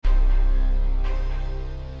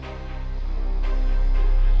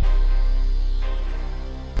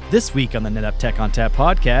This week on the NetApp Tech on Tap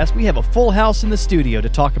podcast, we have a full house in the studio to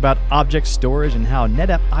talk about object storage and how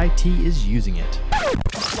NetApp IT is using it.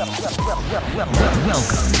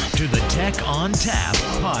 Welcome to the Tech on Tap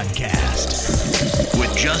podcast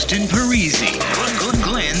with Justin Parisi,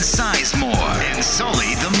 Glenn Sizemore, and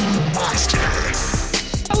Sully the Monster.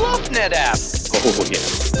 I love NetApp. Oh,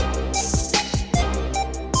 yeah.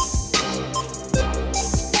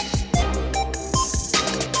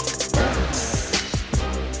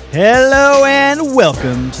 Hello and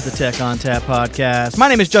welcome to the Tech on Tap podcast. My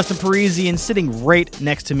name is Justin Parisi, and sitting right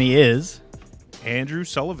next to me is Andrew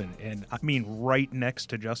Sullivan, and I mean right next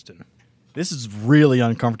to Justin. This is really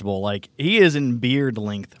uncomfortable. Like, he is in beard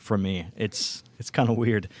length from me. It's kind of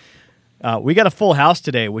weird. We got a full house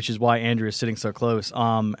today, which is why Andrew is sitting so close.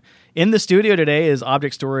 In the studio today is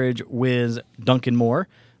Object Storage whiz Duncan Moore,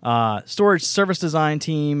 Storage Service Design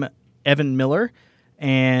Team Evan Miller,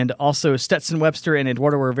 and also Stetson Webster and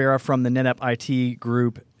Eduardo Rivera from the NetApp IT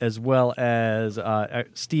group, as well as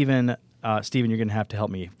Steven. Steven, you're going to have to help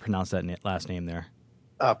me pronounce that last name there.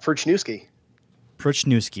 Pruchniewski.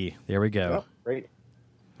 Pruchniewski. There we go. Oh, great.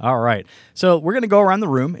 All right. So we're going to go around the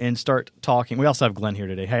room and start talking. We also have Glenn here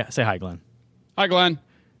today. Hey, say hi, Glenn. Hi, Glenn.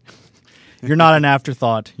 You're not an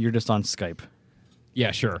afterthought. You're just on Skype. Yeah,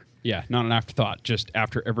 sure. Yeah, not an afterthought. Just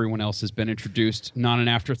after everyone else has been introduced, not an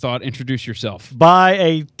afterthought. Introduce yourself. By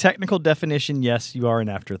a technical definition, yes, you are an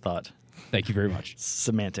afterthought. Thank you very much.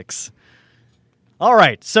 Semantics. All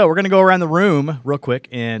right, so we're going to go around the room real quick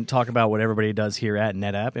and talk about what everybody does here at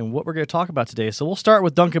NetApp and what we're going to talk about today. So we'll start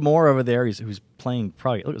with Duncan Moore over there, who's playing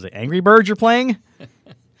probably, was it Angry Birds you're playing?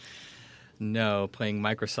 No, playing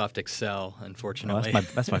Microsoft Excel, unfortunately. Oh,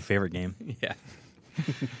 that's my favorite game. Yeah.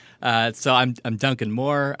 So I'm Duncan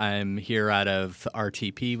Moore. I'm here out of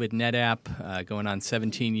RTP with NetApp, going on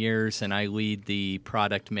 17 years, and I lead the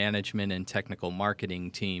product management and technical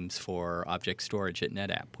marketing teams for object storage at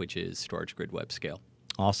NetApp, which is Storage Grid Web Scale.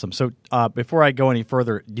 Awesome. So before I go any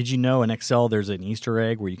further, did you know in Excel there's an Easter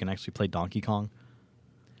egg where you can actually play Donkey Kong?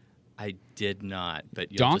 I did not,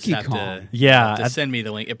 but you'll Donkey just have Kong. to send me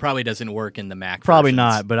the link. It probably doesn't work in the Mac Probably versions.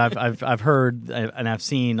 not, but I've heard and I've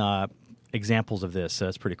seen examples of this, so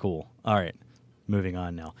it's pretty cool. All right, moving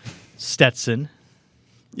on now. Stetson.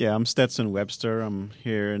 Yeah, I'm Stetson Webster. I'm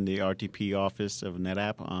here in the RTP office of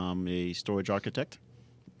NetApp. I'm a storage architect,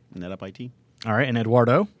 NetApp IT. All right, and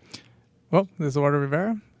Eduardo. Well, this is Eduardo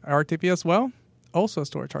Rivera, RTP as well, also a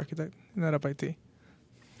storage architect, NetApp IT.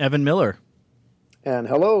 Evan Miller. And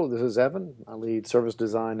hello, this is Evan. I lead service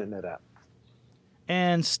design at NetApp.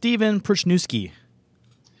 And Steven Pruchniewski.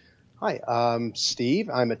 Hi, I'm Steve.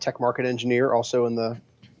 I'm a tech market engineer also in the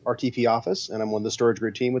RTP office, and I'm on the storage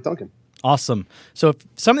grid team with Duncan. Awesome. So if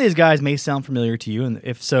some of these guys may sound familiar to you, and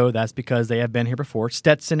if so, that's because they have been here before.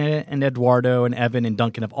 Stetson and Eduardo and Evan and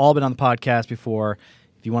Duncan have all been on the podcast before.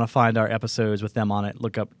 If you want to find our episodes with them on it,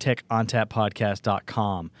 look up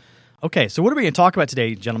techontappodcast.com. Okay, so what are we going to talk about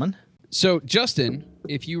today, gentlemen? So, Justin,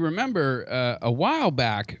 if you remember, a while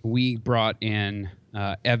back, we brought in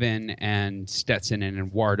Evan and Stetson and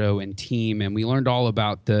Eduardo and team, and we learned all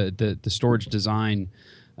about the storage design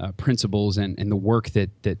principles and the work that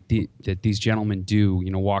these gentlemen do,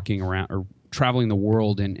 walking around or traveling the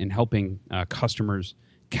world and helping customers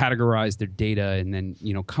categorize their data and then,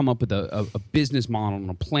 come up with a business model and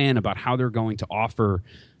a plan about how they're going to offer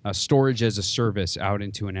storage as a service out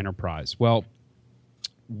into an enterprise. Well,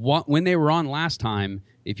 when they were on last time,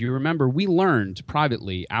 if you remember, we learned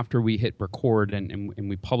privately after we hit record and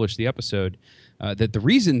we published the episode that the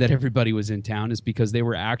reason that everybody was in town is because they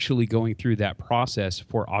were actually going through that process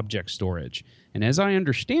for object storage. And as I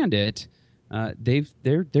understand it,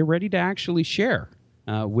 they're ready to actually share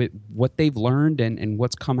with what they've learned and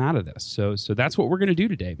what's come out of this. So that's what we're going to do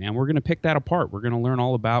today, man. We're going to pick that apart. We're going to learn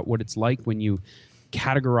all about what it's like when you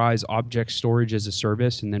categorize object storage as a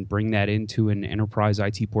service and then bring that into an enterprise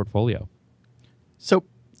IT portfolio. So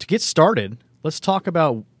to get started, let's talk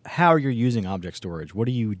about how you're using object storage. What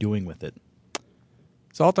are you doing with it?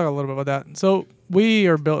 So I'll talk a little bit about that. So we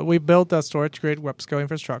built a storage grid web scale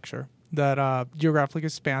infrastructure that geographically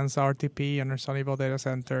spans our RTP and our Sunnyvale data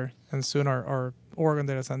center and soon our Oregon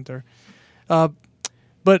data center.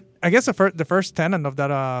 But I guess the first tenet of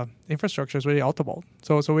that infrastructure is really AutoVault.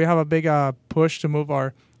 So we have a big push to move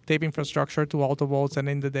our tape infrastructure to AutoVault and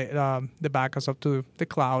in the backups up to the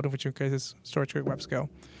cloud, which in case is storage grid web scale.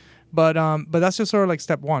 But that's just sort of like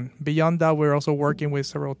step one. Beyond that, we're also working with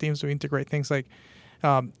several teams to integrate things like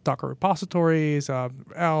Docker repositories,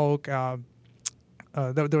 Elk. There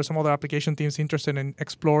were some other application teams interested in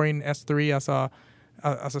exploring S3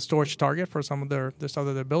 as a storage target for some of their stuff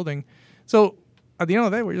that they're building. So at the end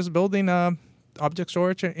of the day, we're just building a object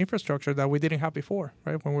storage infrastructure that we didn't have before,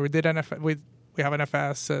 right? When we did we have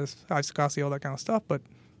NFS, iSCSI, all that kind of stuff, but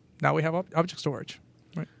now we have object storage.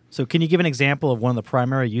 Right. So can you give an example of one of the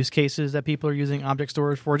primary use cases that people are using object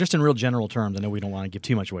storage for, just in real general terms? I know we don't want to give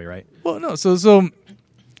too much away, right? Well, no.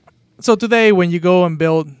 So today, when you go and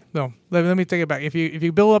build, no, let me take it back. If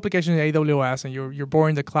you build applications in AWS and you're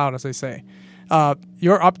boring the cloud, as they say,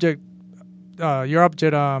 your object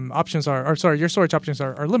options your storage options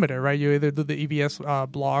are limited, right? You either do the EBS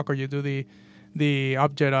block or you do the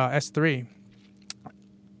object S3.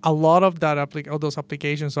 A lot of that all those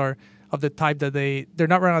applications are of the type that they're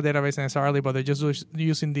not running a database necessarily, but they're just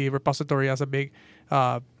using the repository as a big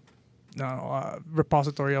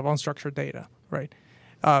repository of unstructured data, right?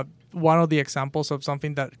 One of the examples of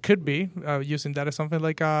something that could be using that is something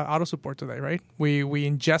like auto support today, right? We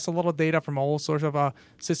ingest a lot of data from all sorts of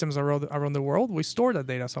systems around the world. We store that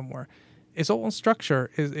data somewhere. Its own structure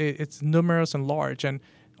it's numerous and large, and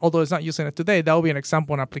although it's not using it today, that will be an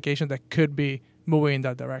example, an application that could be moving in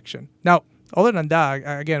that direction. Now, other than that,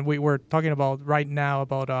 again, we're talking about right now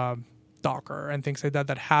about Docker and things like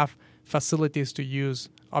that have facilities to use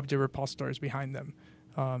object repositories behind them.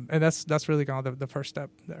 And that's really kind of the first step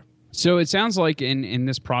there. So it sounds like in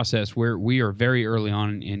this process where we are very early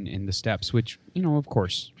on in the steps, which, of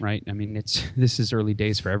course, right? I mean, this is early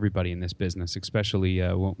days for everybody in this business, especially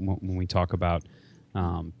when we talk about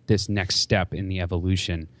this next step in the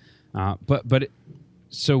evolution.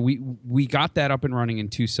 So we got that up and running in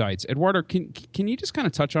 2 sites. Eduardo, can you just kind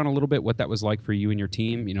of touch on a little bit what that was like for you and your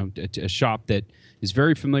team? A shop that is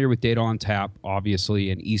very familiar with Data ONTAP,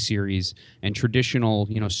 obviously, and E-Series and traditional,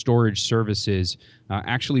 storage services,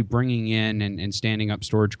 actually bringing in and standing up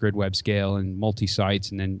StorageGRID web scale and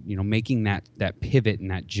multi-sites, and then making that pivot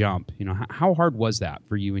and that jump. How hard was that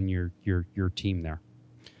for you and your team there?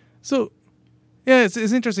 So. Yeah, it's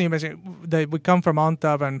interesting you mentioned that we come from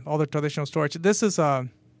ONTAP and other traditional storage. This is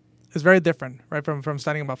very different, right, from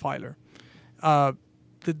standing up a Filer.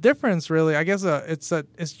 The difference, really, I guess,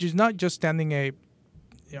 it's just not just standing a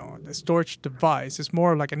storage device. It's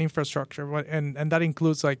more like an infrastructure, and that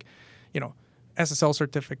includes SSL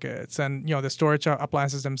certificates and the storage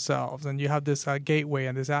appliances themselves, and you have this gateway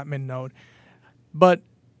and this admin node, but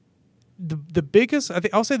the biggest,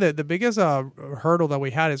 I'll say that the biggest hurdle that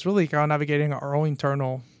we had is really kind of navigating our own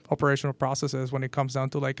internal operational processes when it comes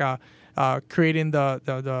down to creating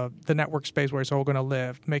the network space where it's all going to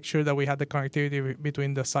live, make sure that we had the connectivity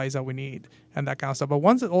between the sites that we need and that kind of stuff. But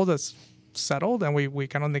once all that's settled and we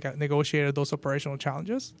kind of negotiated those operational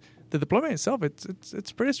challenges, the deployment itself,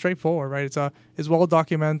 it's pretty straightforward, right? It's well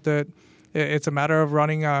documented. It's a matter of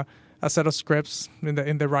running a set of scripts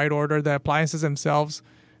in the right order. The appliances themselves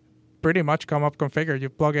pretty much come up configured. You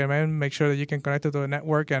plug them in, make sure that you can connect it to the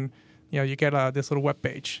network, and you get this little web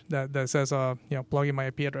page that says plug in my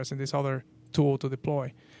IP address in this other tool to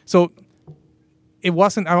deploy. So it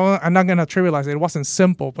wasn't. I'm not going to trivialize it. It wasn't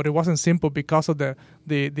simple, but it wasn't simple because of the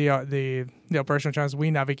operational challenges we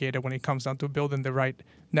navigated when it comes down to building the right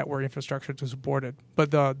network infrastructure to support it. But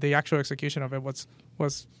the actual execution of it was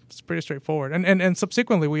pretty straightforward. And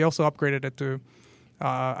subsequently we also upgraded it to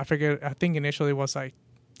I think initially it was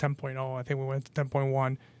 10.0. I think we went to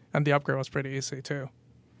 10.1, and the upgrade was pretty easy too.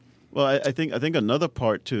 Well, I think another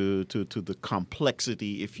part to the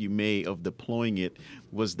complexity, if you may, of deploying it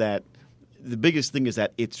was that the biggest thing is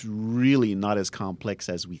that it's really not as complex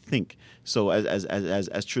as we think. So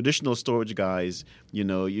as traditional storage guys,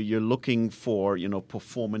 you're looking for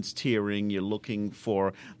performance tiering. You're looking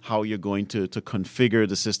for how you're going to configure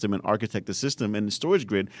the system and architect the system. And the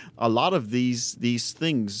StorageGRID, a lot of these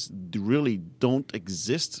things really don't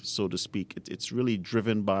exist, so to speak. It's really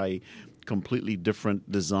driven by completely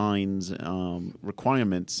different designs,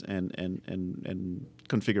 requirements, and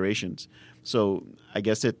configurations. So I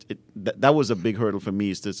guess that was a big hurdle for me,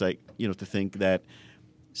 is to to think that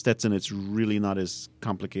Stetson, it's really not as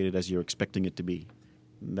complicated as you're expecting it to be.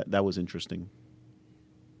 That was interesting.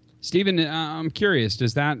 Stephen, I'm curious,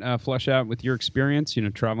 does that flesh out with your experience,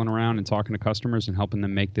 traveling around and talking to customers and helping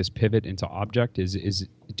them make this pivot into object?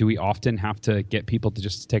 Do we often have to get people to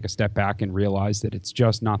just take a step back and realize that it's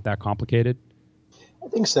just not that complicated? I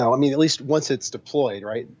think so. I mean, at least once it's deployed,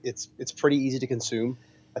 right, it's pretty easy to consume.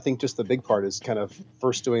 I think just the big part is kind of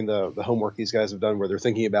first doing the homework these guys have done, where they're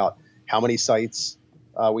thinking about how many sites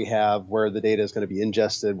we have, where the data is going to be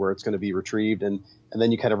ingested, where it's going to be retrieved. And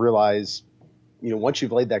then you kind of realize, once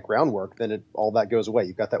you've laid that groundwork, then all that goes away.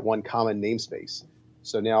 You've got that one common namespace.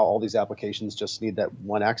 So now all these applications just need that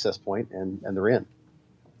one access point, and they're in.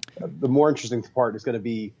 The more interesting part is going to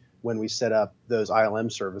be when we set up those ILM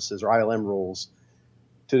services or ILM rules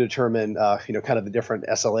to determine, kind of the different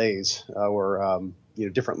SLAs or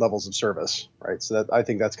different levels of service, right? So I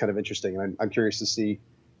think that's kind of interesting, and I'm curious to see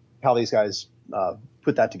how these guys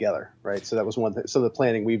put that together, right? So that was one thing. So the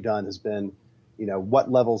planning we've done has been, what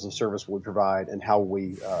levels of service will we provide and how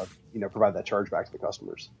we, provide that charge back to the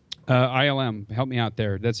customers. ILM, help me out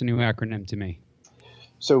there. That's a new acronym to me.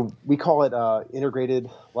 So we call it integrated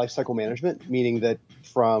lifecycle management, meaning that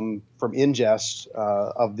from ingest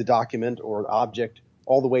of the document or object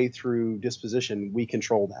all the way through disposition, we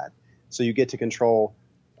control that. So you get to control,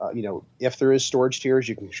 if there is storage tiers,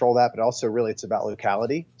 you can control that, but also really it's about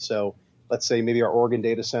locality. So let's say maybe our Oregon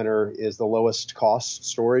data center is the lowest cost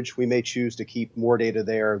storage. We may choose to keep more data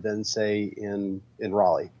there than say in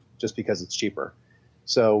Raleigh, just because it's cheaper.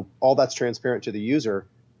 So all that's transparent to the user,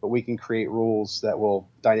 but we can create rules that will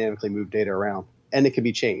dynamically move data around, and it can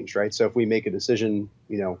be changed, right? So if we make a decision,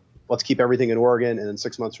 let's keep everything in Oregon, and then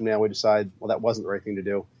 6 months from now we decide, well, that wasn't the right thing to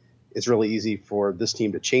do. It's really easy for this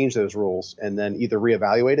team to change those rules and then either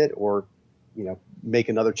reevaluate it or, make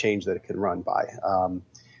another change that it can run by.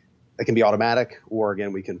 It can be automatic, or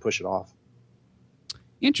again, we can push it off.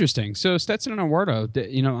 Interesting. So Stetson and Eduardo,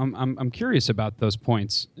 I'm curious about those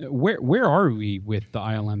points. Where are we with the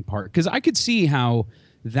ILM part? Because I could see how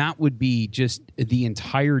that would be just the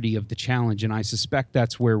entirety of the challenge, and I suspect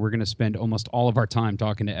that's where we're going to spend almost all of our time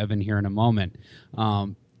talking to Evan here in a moment.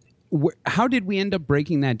 How did we end up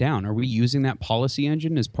breaking that down? Are we using that policy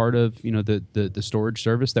engine as part of the storage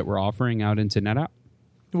service that we're offering out into NetApp?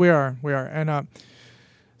 We are, and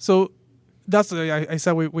so that's I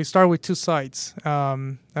said we started with 2 sites,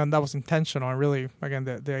 and that was intentional. And really, again,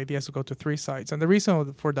 the idea is to go to 3 sites, and the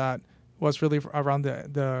reason for that was really around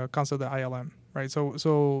the concept of the ILM, right?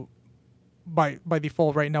 So by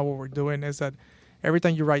default, right now, what we're doing is that every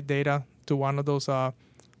time you write data to one of those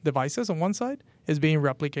devices on one side, is being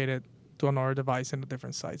replicated to another device in a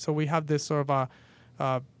different site. So we have this sort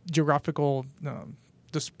of geographical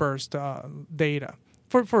dispersed data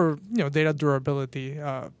for data durability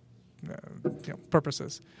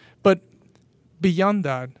purposes. But beyond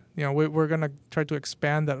that, we're going to try to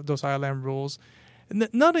expand those ILM rules,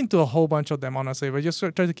 not into a whole bunch of them, honestly, but just try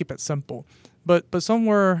to keep it simple. But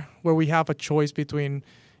somewhere where we have a choice between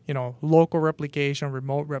local replication,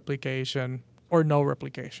 remote replication, or no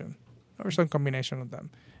replication, or some combination of them.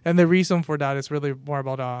 And the reason for that is really more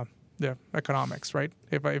about the economics, right?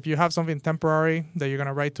 If you have something temporary that you're going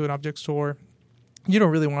to write to an object store, you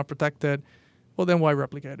don't really want to protect it, well, then why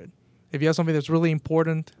replicate it? If you have something that's really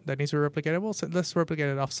important that needs to be replicated, well, let's replicate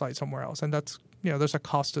it offsite somewhere else. And that's, there's a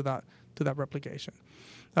cost to that replication.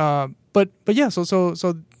 But yeah, so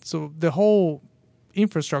the whole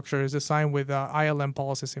infrastructure is designed with ILM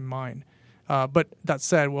policies in mind. But that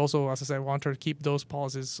said, we also, as I said, want to keep those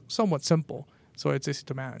policies somewhat simple, so it's easy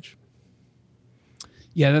to manage.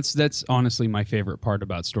 Yeah, that's honestly my favorite part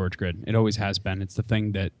about StorageGRID. It always has been. It's the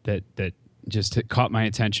thing that just caught my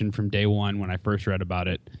attention from day one when I first read about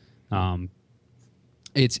it.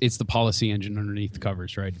 It's the policy engine underneath the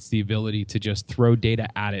covers, right? It's the ability to just throw data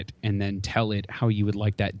at it and then tell it how you would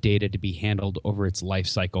like that data to be handled over its life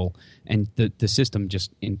cycle, and the system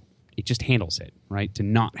just handles it, right? To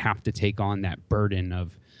not have to take on that burden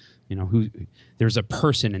of, who there's a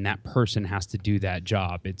person and that person has to do that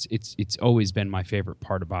job. It's always been my favorite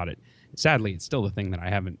part about it. Sadly, it's still the thing that I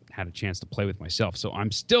haven't had a chance to play with myself. So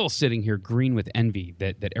I'm still sitting here green with envy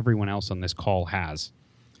that everyone else on this call has.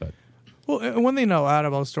 But well, one thing I'll add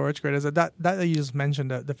about StorageGRID is that you just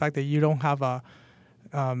mentioned, the fact that you don't have a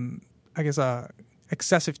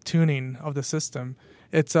excessive tuning of the system.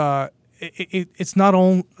 It's not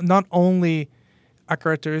only a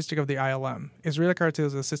characteristic of the ILM. It's really a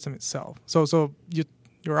characteristic of the system itself. So you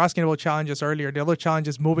were asking about challenges earlier. The other challenge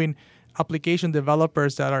is moving application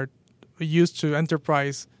developers that are used to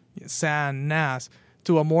enterprise SAN, NAS,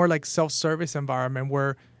 to a more like self-service environment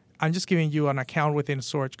where I'm just giving you an account within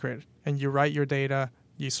StorageGRID, and you write your data,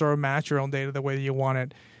 you sort of match your own data the way you want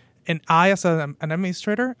it. And I, as an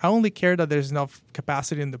administrator, I only care that there's enough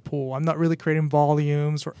capacity in the pool. I'm not really creating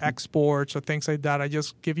volumes or exports or things like that. I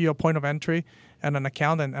just give you a point of entry and an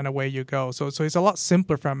account, and away you go. So it's a lot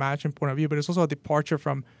simpler from a management point of view, but it's also a departure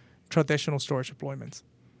from traditional storage deployments.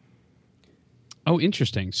 Oh,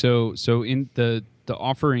 interesting. So in the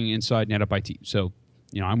offering inside NetApp IT, so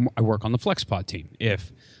I work on the FlexPod team.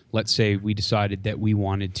 If, let's say, we decided that we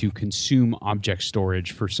wanted to consume object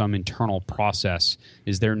storage for some internal process,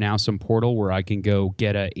 is there now some portal where I can go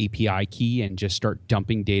get an API key and just start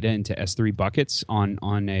dumping data into S3 buckets on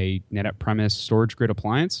a NetApp premise StorageGRID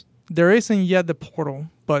appliance? There isn't yet the portal,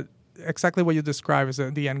 but exactly what you described is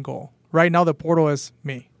the end goal. Right now, the portal is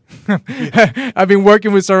me. I've been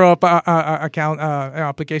working with several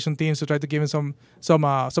application teams to try to give them some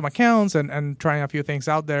accounts and trying a few things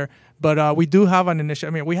out there. But we do have an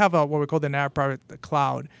initiative. I mean, we have what we call the NetApp Private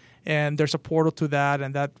Cloud, and there's a portal to that,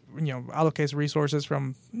 and that allocates resources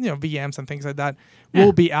from VMs and things like that. Yeah.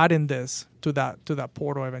 We'll be adding this to that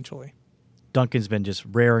portal eventually. Duncan's been just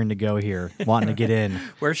raring to go here, wanting to get in.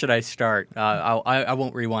 Where should I start? I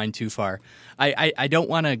won't rewind too far. I don't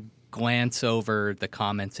want to glance over the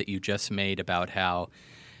comments that you just made about how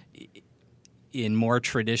in more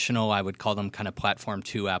traditional, I would call them kind of Platform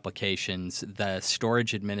 2 applications, the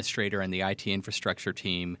storage administrator and the IT infrastructure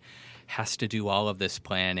team has to do all of this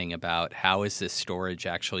planning about how is this storage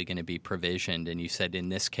actually going to be provisioned. And you said in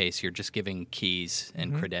this case, you're just giving keys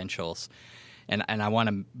and credentials. And I want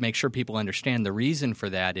to make sure people understand the reason for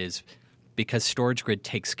that is because StorageGRID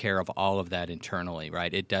takes care of all of that internally,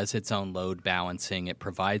 right? It does its own load balancing. It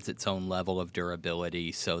provides its own level of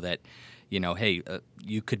durability so that,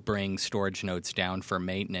 you could bring storage nodes down for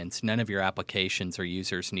maintenance. None of your applications or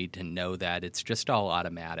users need to know that. It's just all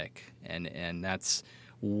automatic. And that's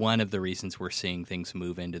one of the reasons we're seeing things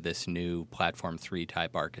move into this new Platform 3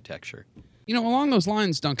 type architecture. Along those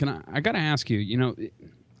lines, Duncan, I got to ask you,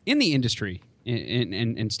 in the industry,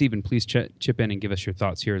 and Stephen, please chip in and give us your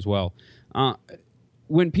thoughts here as well.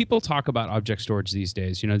 When people talk about object storage these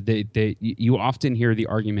days, you often hear the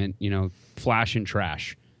argument, flash and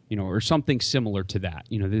trash, or something similar to that.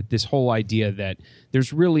 This whole idea that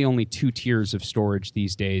there's really only two tiers of storage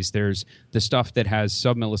these days. There's the stuff that has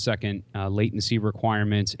sub-millisecond latency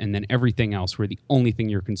requirements, and then everything else where the only thing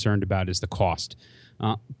you're concerned about is the cost.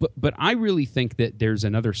 But I really think that there's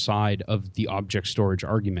another side of the object storage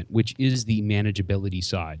argument, which is the manageability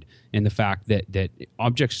side, and the fact that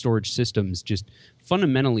object storage systems just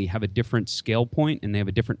fundamentally have a different scale point and they have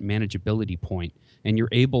a different manageability point, and you're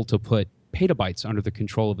able to put petabytes under the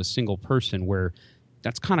control of a single person, where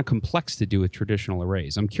that's kind of complex to do with traditional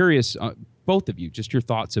arrays. I'm curious, both of you, just your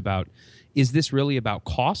thoughts about, is this really about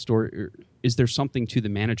cost, or is there something to the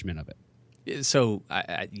management of it? So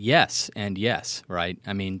yes and yes, right?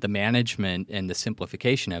 I mean, the management and the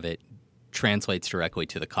simplification of it translates directly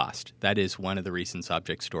to the cost. That is one of the reasons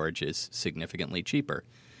object storage is significantly cheaper.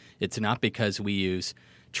 It's not because we use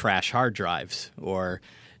trash hard drives or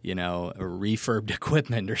refurbed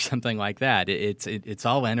equipment or something like that. It's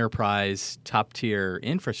all enterprise top tier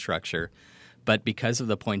infrastructure, but because of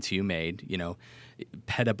the points you made,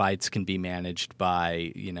 petabytes can be managed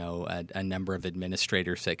by a number of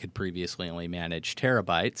administrators that could previously only manage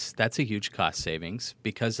terabytes. That's a huge cost savings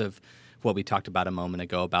because of what we talked about a moment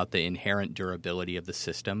ago about the inherent durability of the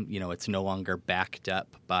system. It's no longer backed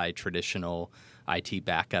up by traditional IT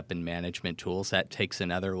backup and management tools. That takes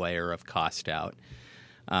another layer of cost out.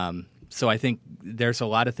 So I think there's a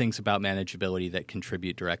lot of things about manageability that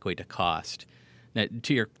contribute directly to cost. Now,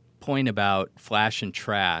 to your point about flash and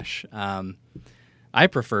trash, I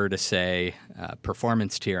prefer to say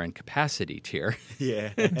performance tier and capacity tier.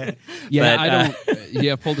 Yeah. Yeah,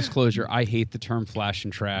 but, full disclosure, I hate the term flash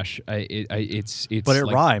and trash. It's but it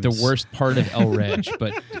like rhymes. The worst part of LReg,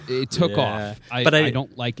 but it took off. I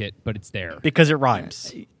don't like it, but it's there. Because it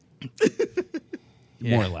rhymes.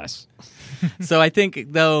 More or less. So I think,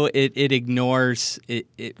 though, it ignores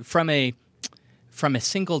it from a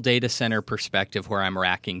single data center perspective where I'm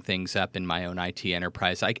racking things up in my own IT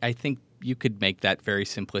enterprise. I think you could make that very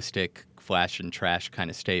simplistic flash and trash kind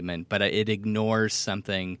of statement, but it ignores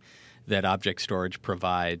something that object storage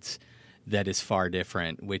provides that is far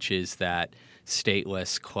different, which is that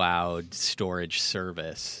stateless cloud storage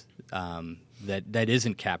service that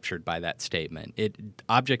isn't captured by that statement.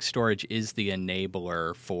 Object storage is the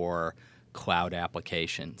enabler for cloud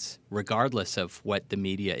applications, regardless of what the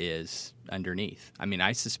media is underneath. I mean,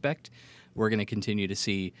 I suspect we're going to continue to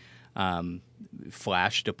see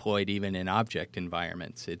Flash deployed even in object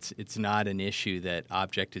environments. It's not an issue that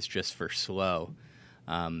object is just for slow.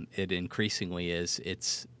 It increasingly is.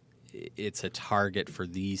 It's a target for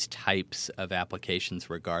these types of applications,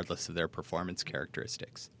 regardless of their performance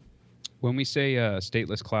characteristics. When we say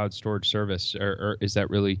stateless cloud storage service, or is that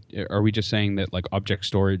really? Are we just saying that like object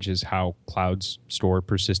storage is how clouds store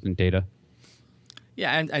persistent data?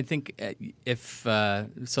 Yeah, and I think if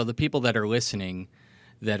so, the people that are listening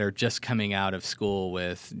that are just coming out of school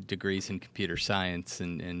with degrees in computer science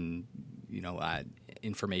and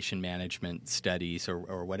information management studies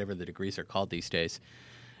or whatever the degrees are called these days,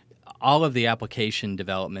 all of the application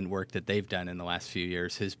development work that they've done in the last few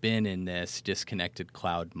years has been in this disconnected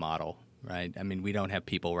cloud model, right? I mean, we don't have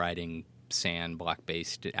people writing SAN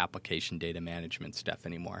block-based application data management stuff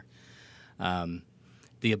anymore.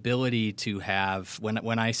 the ability to have,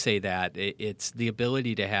 when I say that, it's the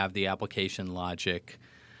ability to have the application logic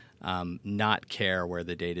not care where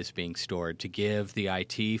the data is being stored, to give the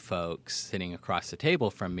IT folks sitting across the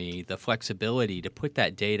table from me the flexibility to put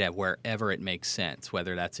that data wherever it makes sense,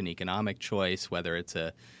 whether that's an economic choice, whether it's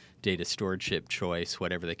a data stewardship choice,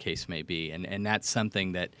 whatever the case may be. And that's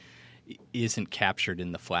something that isn't captured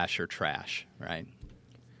in the flash or trash, right?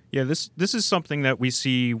 Yeah, this is something that we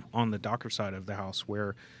see on the Docker side of the house,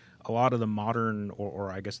 where a lot of the modern,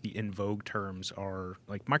 or I guess the in vogue terms are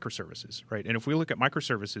like microservices, right? And if we look at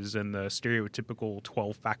microservices and the stereotypical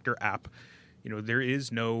 12-factor app, there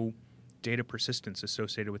is no data persistence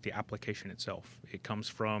associated with the application itself. It comes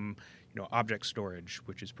from, object storage,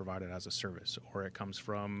 which is provided as a service, or it comes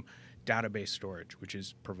from database storage, which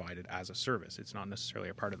is provided as a service. It's not necessarily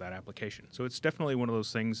a part of that application. So it's definitely one of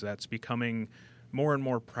those things that's becoming more and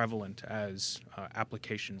more prevalent as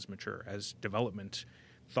applications mature, as development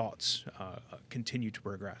thoughts continue to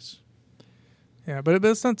progress. Yeah, but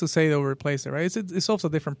it's not to say they'll replace it, right? It solves a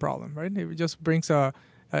different problem, right? It just brings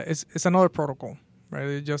it's another protocol, right?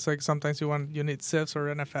 It's just like sometimes you need CIFS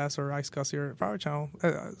or NFS or iSCSI or Power Channel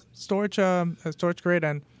storage grid,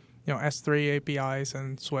 and S3 APIs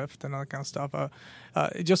and Swift and all that kind of stuff.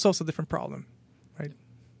 It just solves a different problem, right?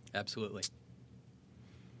 Absolutely.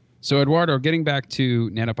 So Eduardo, getting back to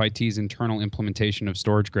NetApp IT's internal implementation of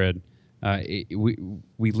StorageGRID,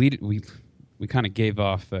 we kind of gave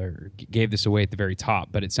this away at the very top,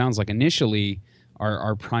 but it sounds like initially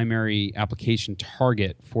our primary application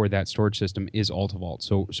target for that storage system is AltaVault.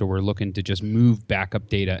 So we're looking to just move backup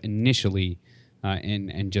data initially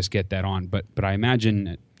and just get that on. But I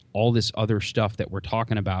imagine all this other stuff that we're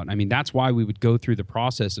talking about, I mean, that's why we would go through the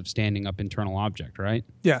process of standing up internal object, right?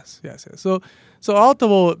 Yes. So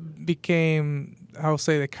AltaVault became, I'll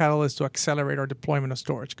say, the catalyst to accelerate our deployment of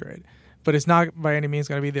StorageGRID. But it's not by any means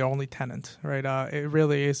going to be the only tenant, right? It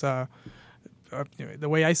really is the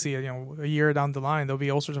way I see it. A year down the line, there'll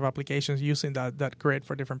be all sorts of applications using that grid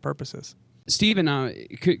for different purposes. Stephen,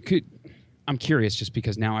 I'm curious, just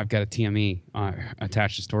because now I've got a TME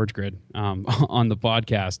attached to StorageGRID on the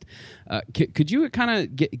podcast. Could you kind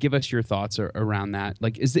of give us your thoughts around that?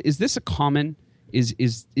 Like, is this a common? Is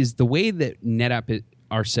the way that NetApp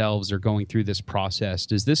ourselves are going through this process?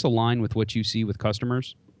 Does this align with what you see with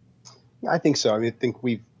customers? Yeah, I think so. I think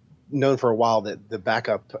we've known for a while that the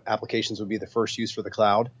backup applications would be the first use for the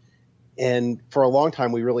cloud. And for a long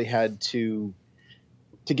time, we really had to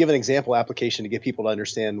give an example application to get people to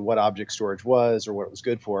understand what object storage was or what it was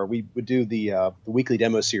good for. We would do the weekly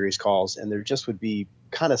demo series calls, and there just would be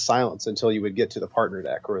kind of silence until you would get to the partner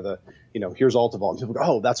deck or here's AltaVault. And people go,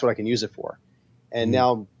 oh, that's what I can use it for. And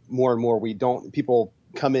now more and more people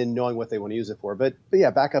come in knowing what they want to use it for. But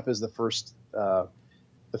yeah, backup is the first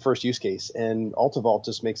use case, and AltaVault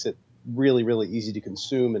just makes it really, really easy to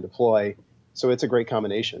consume and deploy. So it's a great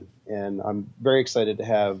combination, and I'm very excited to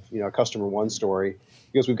have a customer one story,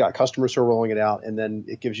 because we've got customers who are rolling it out, and then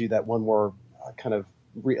it gives you that one more kind of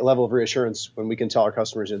level of reassurance when we can tell our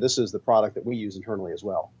customers, this is the product that we use internally as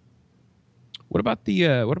well. What about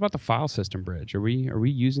the file system bridge? Are we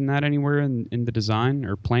using that anywhere in the design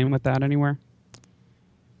or playing with that anywhere?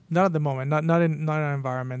 Not at the moment. Not in our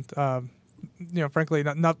environment. Frankly,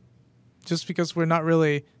 not just because we're not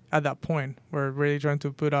really at that point. We're really trying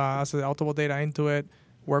to put AltaVault data into it,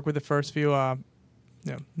 work with the first few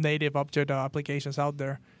native object applications out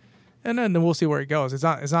there, and then we'll see where it goes. It's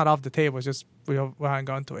not off the table. It's just we haven't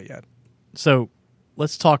gone to it yet. So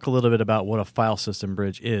let's talk a little bit about what a file system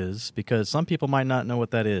bridge is, because some people might not know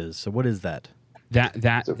what that is. So what is that? That,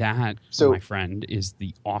 my friend, is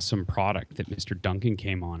the awesome product that Mr. Duncan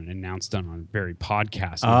came on and announced on a very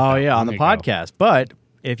podcast. Oh, yeah, on the podcast. But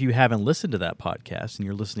if you haven't listened to that podcast and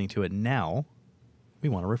you're listening to it now, we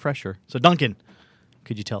want a refresher. So, Duncan,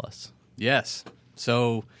 could you tell us? Yes.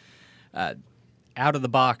 So,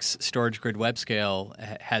 out-of-the-box StorageGRID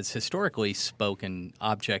WebScale has historically spoken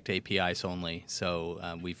object APIs only.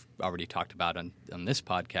 So, we've already talked about on this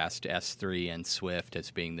podcast S3 and Swift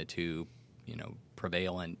as being the two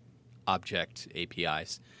prevalent object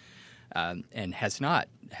APIs, and has not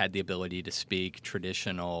had the ability to speak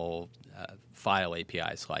traditional file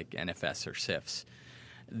APIs like NFS or CIFS.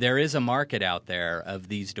 There is a market out there of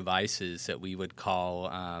these devices that we would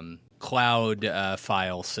call cloud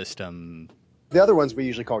file system. The other ones we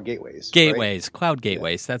usually call gateways. Gateways, right? Cloud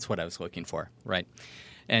gateways. Yeah. That's what I was looking for, right?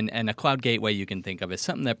 And a cloud gateway you can think of as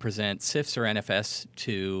something that presents CIFS or NFS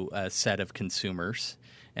to a set of consumers,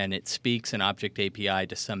 and it speaks an object API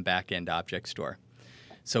to some back-end object store.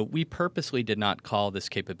 So we purposely did not call this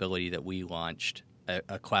capability that we launched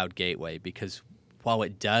a cloud gateway, because while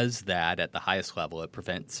it does that at the highest level, it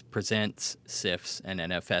presents CIFS and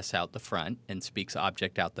NFS out the front and speaks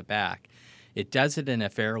object out the back. It does it in a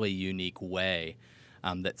fairly unique way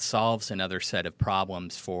that solves another set of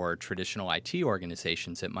problems for traditional IT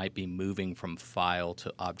organizations that might be moving from file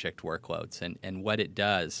to object workloads. And what it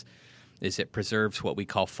does is it preserves what we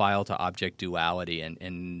call file to object duality.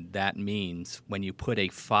 And that means when you put a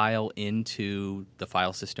file into the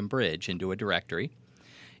file system bridge, into a directory,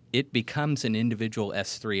 it becomes an individual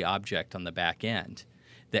S3 object on the back end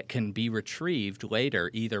that can be retrieved later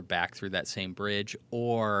either back through that same bridge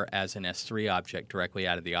or as an S3 object directly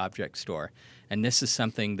out of the object store. And this is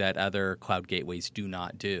something that other cloud gateways do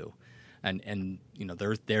not do. And you know,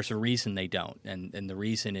 there's a reason they don't. And the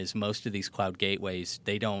reason is most of these cloud gateways,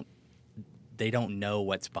 they don't know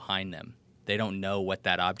what's behind them. They don't know what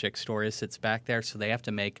that object store is that's back there, so they have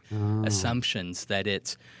to make assumptions that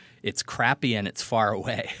it's crappy and it's far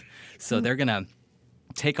away. So they're going to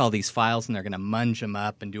take all these files and they're going to munge them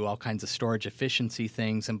up and do all kinds of storage efficiency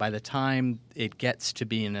things. And by the time it gets to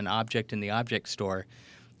being an object in the object store,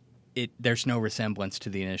 there's no resemblance to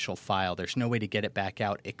the initial file. There's no way to get it back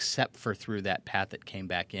out except for through that path that came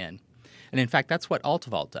back in. And in fact, that's what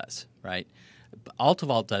AltaVault does, right?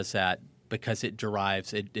 AltaVault does that because it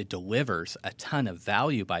delivers a ton of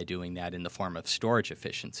value by doing that in the form of storage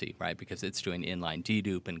efficiency, right? Because it's doing inline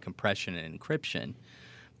dedupe and compression and encryption.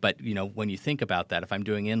 But you know, when you think about that, if I'm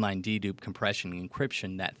doing inline dedupe, compression, and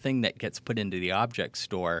encryption, that thing that gets put into the object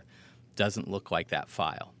store doesn't look like that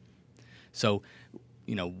file. So,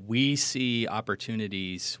 you know, we see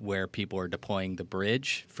opportunities where people are deploying the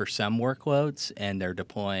bridge for some workloads and they're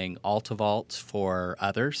deploying AltaVault for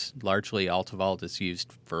others. Largely, AltaVault is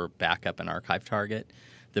used for backup and archive target.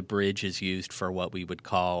 The bridge is used for what we would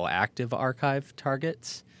call active archive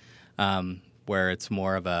targets, where it's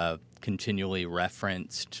more of a continually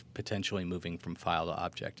referenced, potentially moving from file to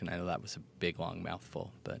object. And I know that was a big, long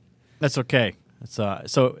mouthful, but that's okay.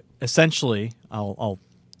 So essentially, I'll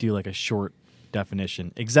do like a short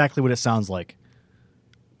definition. Exactly what it sounds like.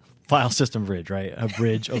 File system bridge, right? A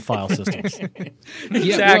bridge of file systems.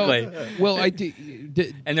 Exactly. Well,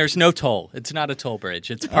 and there's no toll. It's not a toll bridge.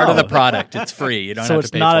 It's part of the product. It's free. You don't have to pay for it.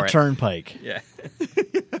 So it's not a turnpike. Yeah.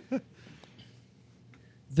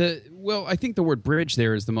 I think the word bridge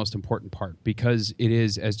there is the most important part because it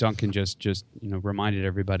is, as Duncan just reminded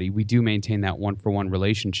everybody, we do maintain that one-for-one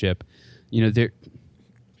relationship. You know,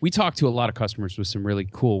 we talk to a lot of customers with some really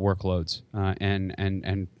cool workloads,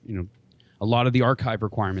 and you know, a lot of the archive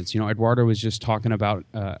requirements. You know, Eduardo was just talking about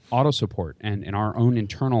auto support and our own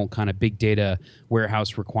internal kind of big data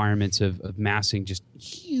warehouse requirements of massing just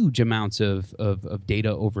huge amounts of data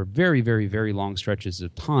over very, very, very long stretches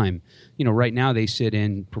of time. You know, right now they sit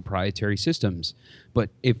in proprietary systems, but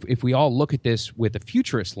if we all look at this with a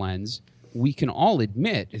futurist lens, we can all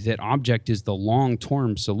admit that object is the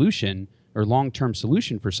long-term solution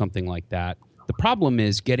for something like that. The problem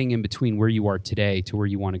is getting in between where you are today to where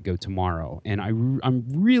you want to go tomorrow. And I'm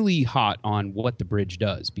really hot on what the bridge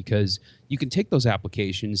does because you can take those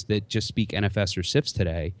applications that just speak NFS or CIFS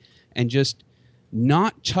today and just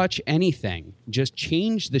not touch anything. Just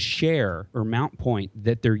change the share or mount point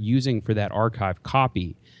that they're using for that archive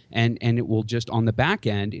copy. And it will just, on the back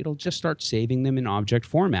end, it'll just start saving them in object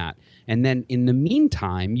format. And then in the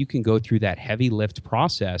meantime, you can go through that heavy lift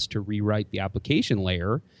process to rewrite the application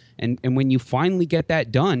layer. And when you finally get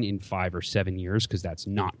that done in 5 or 7 years, because that's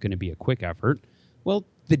not going to be a quick effort, well,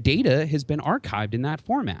 the data has been archived in that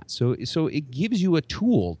format. So it gives you a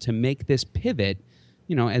tool to make this pivot,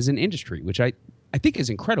 you know, as an industry, which I think is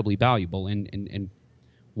incredibly valuable and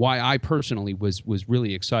why I personally was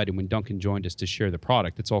really excited when Duncan joined us to share the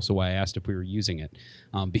product. That's also why I asked if we were using it,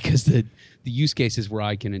 because the use cases where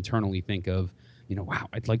I can internally think of, you know, wow,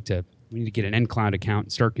 we need to get an nCloud account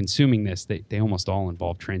and start consuming this. They almost all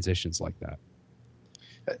involve transitions like that.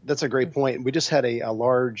 That's a great point. We just had a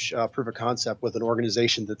large proof of concept with an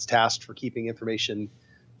organization that's tasked for keeping information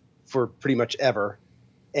for pretty much ever.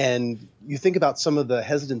 And you think about some of the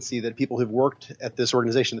hesitancy that people who've worked at this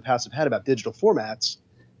organization in the past have had about digital formats.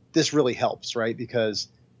 This really helps, right? Because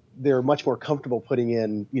they're much more comfortable putting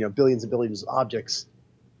in, you know, billions and billions of objects.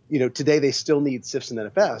 You know, today they still need CIFS and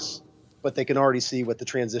NFS, but they can already see what the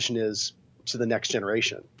transition is to the next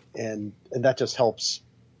generation. And that just helps.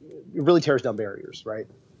 It really tears down barriers, right?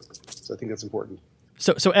 So I think that's important.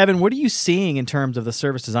 So Evan, what are you seeing in terms of the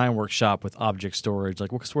service design workshop with object storage?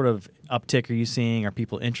 Like, what sort of uptick are you seeing? Are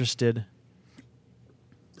people interested?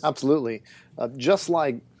 Absolutely. Just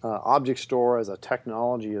like object store as a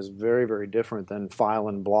technology is very, very different than file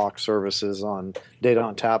and block services on Data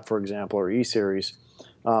on Tap, for example, or E-Series.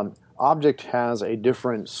 Object has a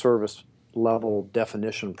different service level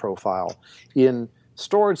definition profile. In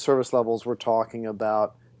storage service levels, we're talking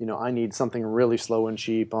about, I need something really slow and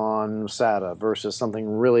cheap on SATA versus something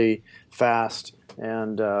really fast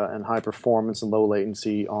and high performance and low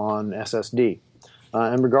latency on SSD.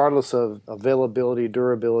 And regardless of availability,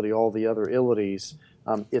 durability, all the other ilities,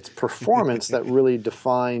 it's performance that really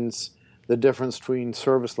defines the difference between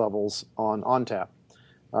service levels on ONTAP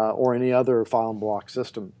or any other file and block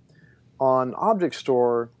system. On Object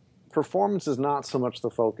Store, performance is not so much the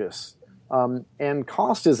focus. And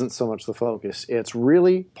cost isn't so much the focus. It's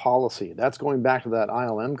really policy. That's going back to that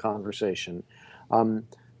ILM conversation.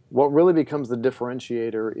 What really becomes the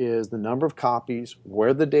differentiator is the number of copies,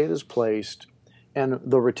 where the data is placed, and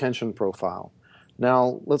the retention profile.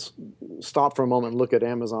 Now, let's stop for a moment and look at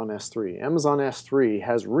Amazon S3. Amazon S3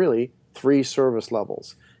 has really 3 service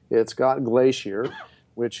levels. It's got Glacier,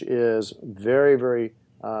 which is very, very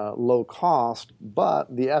low cost,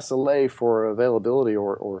 but the SLA for availability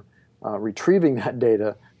or retrieving that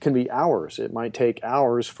data can be hours. It might take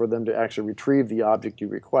hours for them to actually retrieve the object you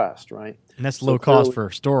request, right? And that's low cost for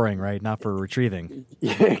storing, right? Not for retrieving.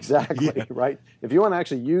 Yeah, exactly, right? If you want to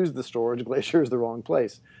actually use the storage, Glacier is the wrong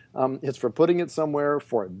place. It's for putting it somewhere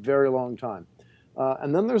for a very long time.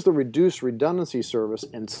 And then there's the reduced redundancy service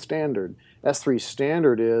and standard. S3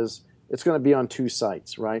 standard is it's going to be on 2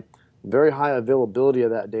 sites, right? Very high availability of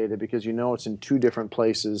that data because it's in 2 different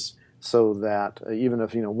places, so that even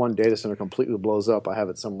if one data center completely blows up, I have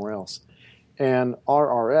it somewhere else. And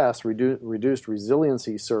RRS, reduced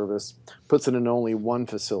resiliency service, puts it in only 1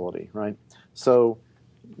 facility, right? So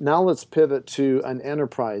now let's pivot to an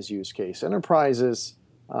enterprise use case. Enterprises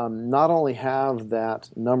not only have that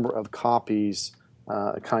number of copies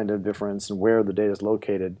kind of difference and where the data is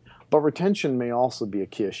located, but retention may also be a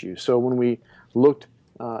key issue. So when we looked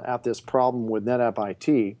at this problem with NetApp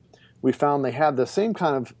IT, we found they had the same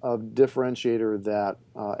kind of differentiator that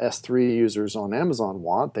S3 users on Amazon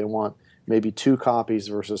want. They want maybe 2 copies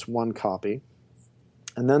versus 1 copy.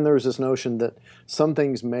 And then there's this notion that some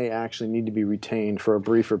things may actually need to be retained for a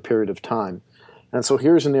briefer period of time. And so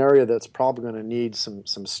here's an area that's probably going to need some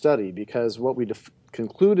study, because what we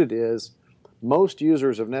concluded is most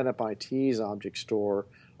users of NetApp IT's Object Store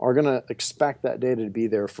are going to expect that data to be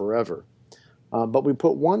there forever. But we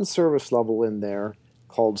put one service level in there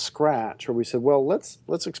called Scratch, where we said, well,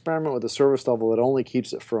 let's experiment with a service level that only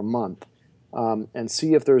keeps it for a month and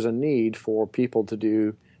see if there's a need for people to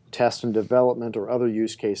do test and development or other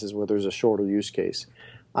use cases where there's a shorter use case.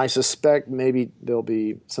 I suspect maybe there'll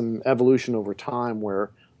be some evolution over time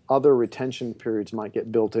where other retention periods might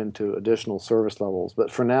get built into additional service levels.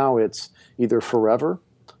 But for now, it's either forever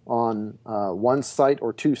on 1 site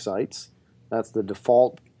or 2 sites. That's the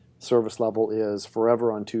default service level, is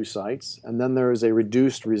forever on 2 sites. And then there is a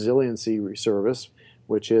reduced resiliency service,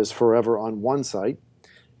 which is forever on 1 site.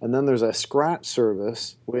 And then there's a Scratch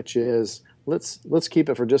service, which is let's keep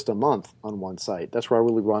it for just a month on 1 site. That's where I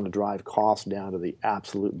really want to drive costs down to the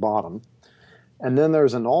absolute bottom. And then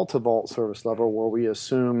there's an AltaVault service level where we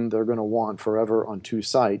assume they're going to want forever on 2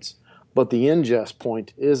 sites, but the ingest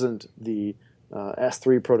point isn't the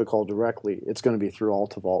S3 protocol directly. It's going to be through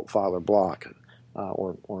AltaVault file or block.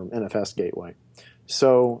 Or NFS gateway.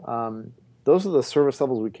 So those are the service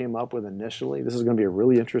levels we came up with initially. This is going to be a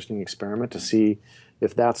really interesting experiment to see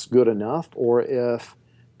if that's good enough, or if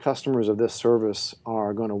customers of this service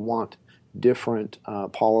are going to want different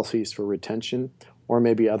policies for retention, or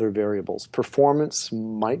maybe other variables. Performance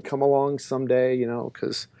might come along someday,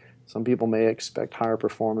 because some people may expect higher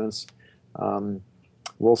performance.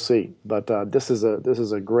 We'll see. But this is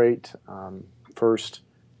a great first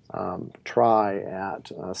try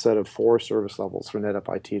at a set of 4 service levels for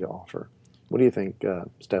NetApp IT to offer. What do you think,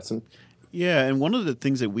 Stetson? Yeah, and one of the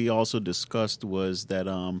things that we also discussed was that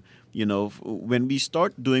when we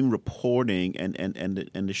start doing reporting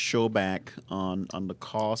and the show back on the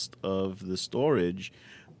cost of the storage,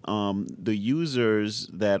 the users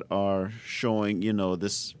that are showing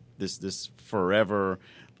this forever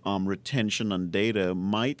retention on data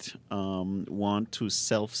might want to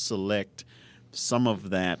self-select some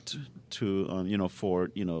of that to for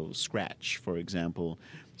Scratch, for example,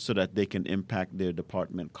 so that they can impact their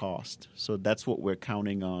department cost. So that's what we're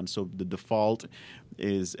counting on. So the default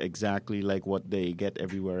is exactly like what they get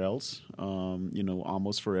everywhere else,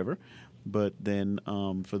 almost forever. But then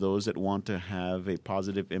for those that want to have a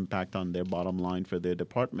positive impact on their bottom line for their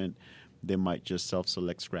department, they might just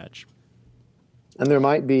self-select Scratch. And there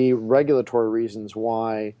might be regulatory reasons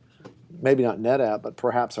why, maybe not NetApp, but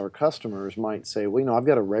perhaps our customers might say, well, I've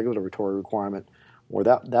got a regulatory requirement where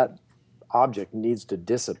that object needs to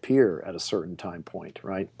disappear at a certain time point,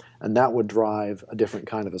 right? And that would drive a different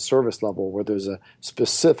kind of a service level where there's a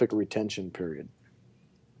specific retention period.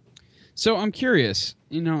 So I'm curious,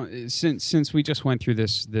 since we just went through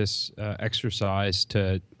this exercise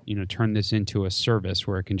to turn this into a service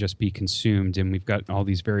where it can just be consumed, and we've got all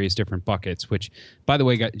these various different buckets, which, by the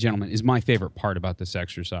way, gentlemen, is my favorite part about this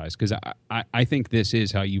exercise, because I think this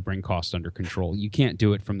is how you bring cost under control. You can't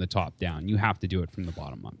do it from the top down. You have to do it from the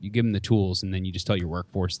bottom up. You give them the tools, and then you just tell your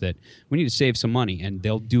workforce that we need to save some money, and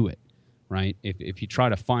they'll do it. Right? If you try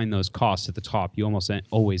to find those costs at the top, you almost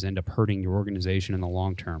always end up hurting your organization in the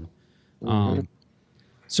long term.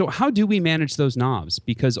 So how do we manage those knobs?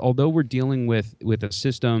 Because although we're dealing with a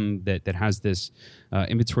system that has this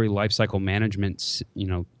inventory lifecycle management,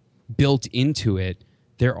 built into it,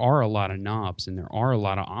 there are a lot of knobs and there are a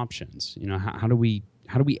lot of options. How do we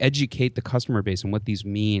educate the customer base on what these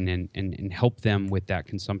mean and help them with that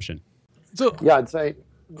consumption? So yeah, I'd say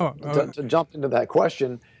to jump into that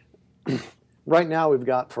question, right now we've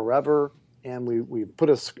got Forever, and we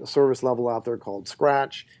put a service level out there called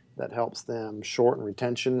Scratch that helps them shorten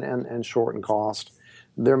retention and shorten cost.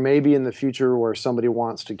 There may be in the future where somebody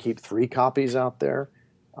wants to keep 3 copies out there,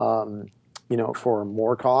 for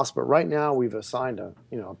more cost. But right now we've assigned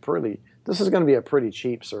this is going to be a pretty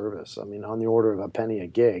cheap service. I mean, on the order of a penny a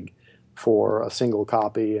gig for a single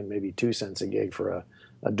copy and maybe 2 cents a gig for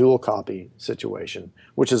a dual copy situation,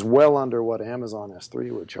 which is well under what Amazon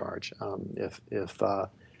S3 would charge if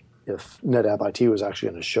NetApp IT was actually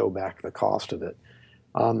going to show back the cost of it.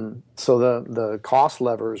 So the cost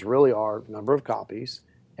levers really are number of copies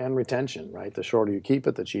and retention, right? The shorter you keep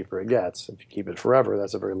it, the cheaper it gets. If you keep it forever,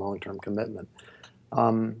 that's a very long-term commitment.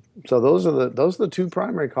 So those are the 2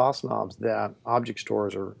 primary cost knobs that object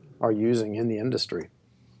stores are using in the industry.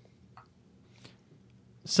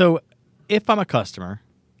 So if I'm a customer,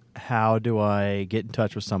 how do I get in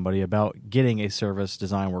touch with somebody about getting a service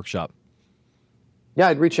design workshop? Yeah,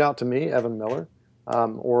 I'd reach out to me, Evan Miller,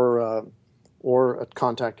 or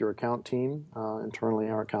contact your account team. Internally,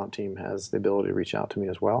 our account team has the ability to reach out to me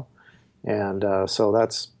as well. And so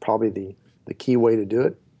that's probably the key way to do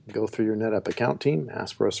it. Go through your NetApp account team,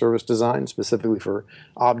 ask for a service design specifically for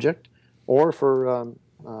object, or for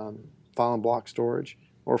file and block storage,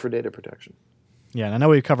 or for data protection. Yeah, and I know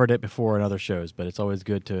we've covered it before in other shows, but it's always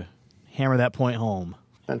good to hammer that point home.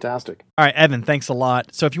 Fantastic. All right, Evan, thanks a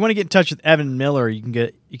lot. So if you want to get in touch with Evan Miller, you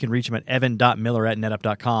can reach him at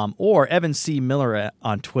evan.miller@netapp.com or Evan C. Miller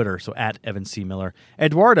on Twitter, so at Evan C. Miller.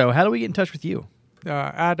 Eduardo, how do we get in touch with you?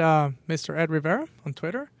 At Mr. Ed Rivera on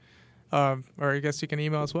Twitter. Or I guess you can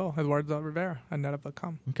email as well,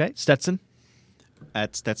 eduardo.rivera@netapp.com. Okay, Stetson?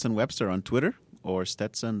 At Stetson Webster on Twitter or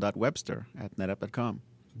stetson.webster@netapp.com.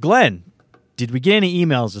 Glenn, did we get any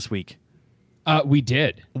emails this week? We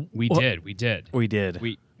did. We did.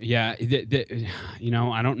 Yeah.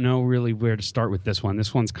 I don't know really where to start with this one.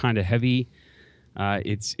 This one's kind of heavy.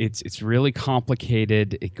 It's really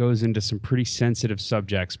complicated. It goes into some pretty sensitive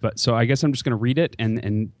subjects. But so I guess I'm just going to read it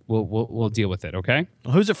and we'll deal with it. Okay.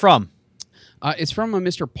 Who's it from? It's from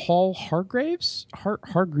Mr. Paul Hargreaves.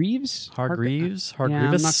 Hargreaves. Yeah,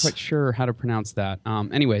 I'm not quite sure how to pronounce that.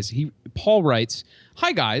 Anyways, Paul writes,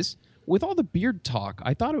 "Hi guys. With all the beard talk,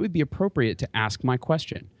 I thought it would be appropriate to ask my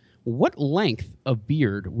question. What length of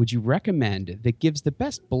beard would you recommend that gives the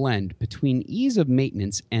best blend between ease of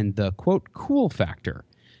maintenance and the, quote, cool factor?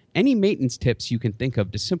 Any maintenance tips you can think of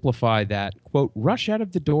to simplify that, quote, rush out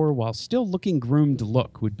of the door while still looking groomed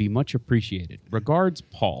look would be much appreciated. Regards,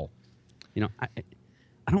 Paul." I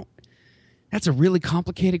don't... That's a really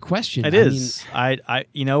complicated question. It is. I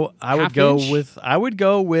would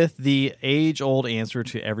go with the age-old answer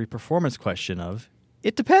to every performance question of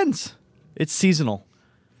it depends. It's seasonal.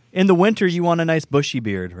 In the winter, you want a nice bushy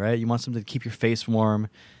beard, right? You want something to keep your face warm,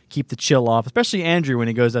 keep the chill off, especially Andrew when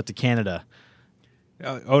he goes out to Canada.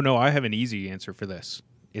 No, I have an easy answer for this.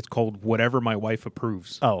 It's called whatever my wife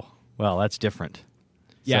approves. Oh, well, that's different.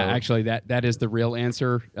 Yeah, actually, that is the real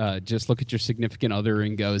answer. Just look at your significant other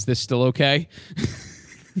and go, is this still okay?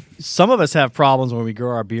 Some of us have problems when we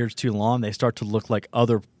grow our beards too long. They start to look like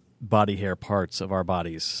other body hair parts of our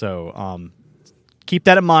bodies. So keep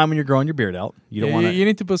that in mind when you're growing your beard out. You don't want to. You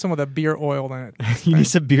need to put some of that beard oil in it. You need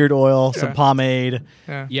some beard oil, some pomade.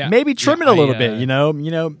 Yeah. Maybe trim it a little bit.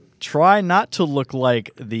 Try not to look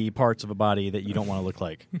like the parts of a body that you don't want to look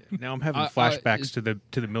like. Now I'm having flashbacks to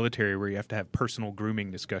the military where you have to have personal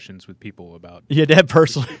grooming discussions with people about. You had to have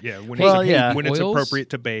personal. Yeah, when it's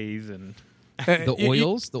appropriate to bathe and. The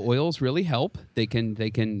oils really help. They keep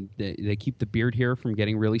the beard hair from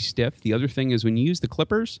getting really stiff. The other thing is when you use the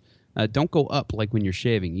clippers, Don't go up like when you're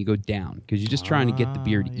shaving. You go down because you're just trying to get the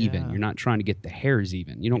beard even. You're not trying to get the hairs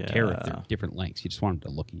even. You don't care if they're different lengths. You just want them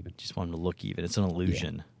to look even. Just want them to look even. It's an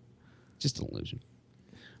illusion. Yeah. Just an illusion.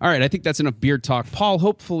 All right, I think that's enough beard talk. Paul,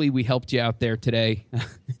 hopefully we helped you out there today. I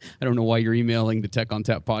don't know why you're emailing the Tech on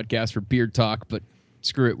Tap podcast for beard talk, but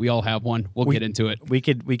screw it. We all have one. We'll get into it. We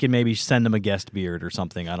could maybe send them a guest beard or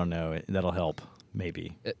something. I don't know. That'll help.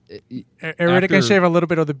 Maybe. Everybody can shave a little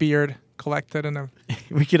bit of the beard collected and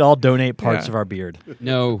we could all donate parts of our beard.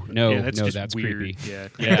 No, that's weird. creepy.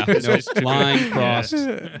 Yeah. Line crossed.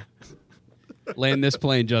 Land this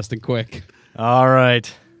plane, Justin, quick. All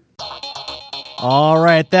right.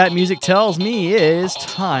 That music tells me it's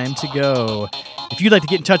time to go. If you'd like to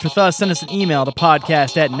get in touch with us, send us an email to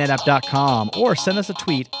podcast@netapp.com or send us a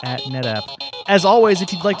tweet @netapp. As always,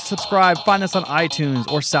 if you'd like to subscribe, find us on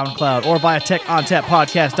iTunes or SoundCloud or via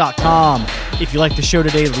TechOnTapPodcast.com. If you like the show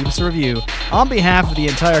today, leave us a review. On behalf of the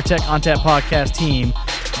entire Tech on Tap podcast team,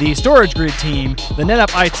 the Storage Grid team, the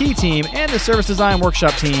NetApp IT team, and the Service Design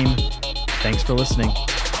Workshop team, thanks for listening.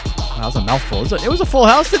 Wow, that was a mouthful. It was a full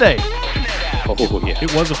house today. Oh, yeah.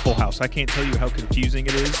 It was a full house. I can't tell you how confusing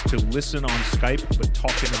it is to listen on Skype but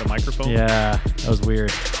talk into the microphone. Yeah, that was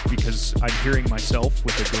weird. Because I'm hearing myself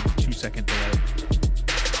with a good 2-second delay.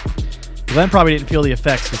 Glenn probably didn't feel the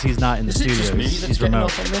effects because he's not in the studio. He's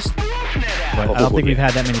remote. But I don't think we've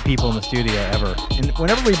had that many people in the studio ever. And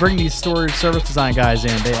whenever we bring these storage service design guys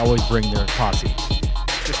in, they always bring their posse.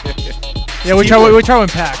 Yeah, we travel in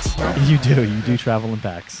packs. You do travel in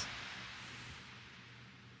packs.